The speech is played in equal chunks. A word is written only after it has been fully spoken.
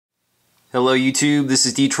Hello YouTube, this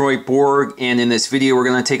is Detroit Borg, and in this video we're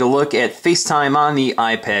going to take a look at FaceTime on the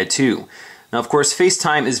iPad 2. Now of course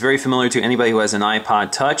FaceTime is very familiar to anybody who has an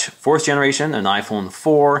iPod Touch, 4th generation, an iPhone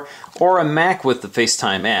 4, or a Mac with the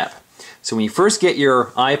FaceTime app. So when you first get your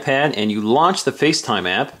iPad and you launch the FaceTime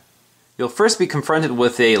app, you'll first be confronted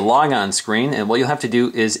with a logon screen, and what you'll have to do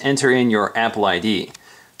is enter in your Apple ID.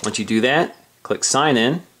 Once you do that, click Sign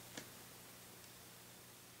In.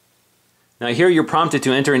 Now here you're prompted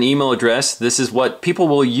to enter an email address. This is what people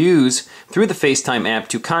will use through the FaceTime app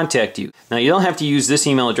to contact you. Now you don't have to use this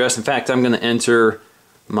email address. In fact, I'm going to enter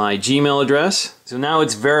my Gmail address. So now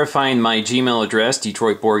it's verifying my Gmail address,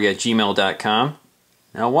 detroitborg@gmail.com.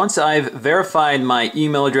 Now once I've verified my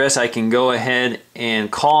email address, I can go ahead and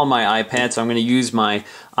call my iPad. So I'm going to use my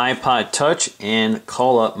iPod Touch and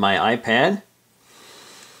call up my iPad.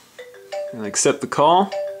 I'll accept the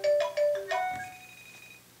call.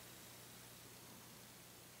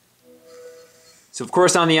 So of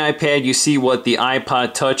course on the iPad you see what the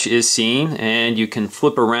iPod Touch is seeing, and you can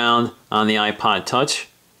flip around on the iPod Touch.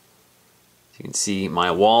 You can see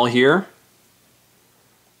my wall here.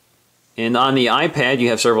 And on the iPad you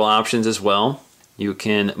have several options as well. You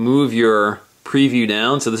can move your preview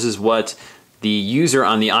down, so this is what the user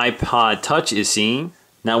on the iPod Touch is seeing.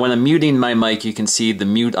 Now when I'm muting my mic, you can see the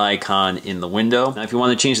mute icon in the window. Now if you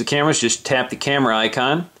want to change the cameras, just tap the camera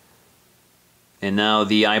icon. And now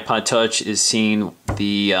the iPod Touch is seeing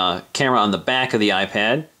the camera on the back of the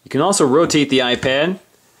iPad. You can also rotate the iPad.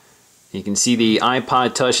 You can see the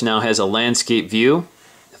iPod Touch now has a landscape view.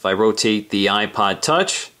 If I rotate the iPod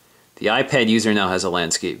Touch, the iPad user now has a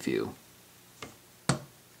landscape view.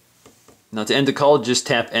 Now to end the call, just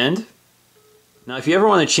tap End. Now if you ever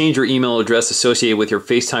want to change your email address associated with your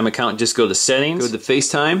FaceTime account, just go to Settings, go to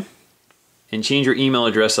FaceTime, and change your email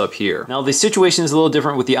address up here. Now the situation is a little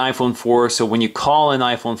different with the iPhone 4, so when you call an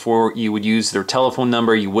iPhone 4 you would use their telephone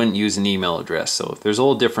number, you wouldn't use an email address, so there's a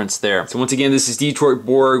little difference there. So once again, this is Detroit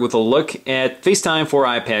Borg with a look at FaceTime for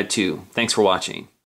iPad 2. Thanks for watching.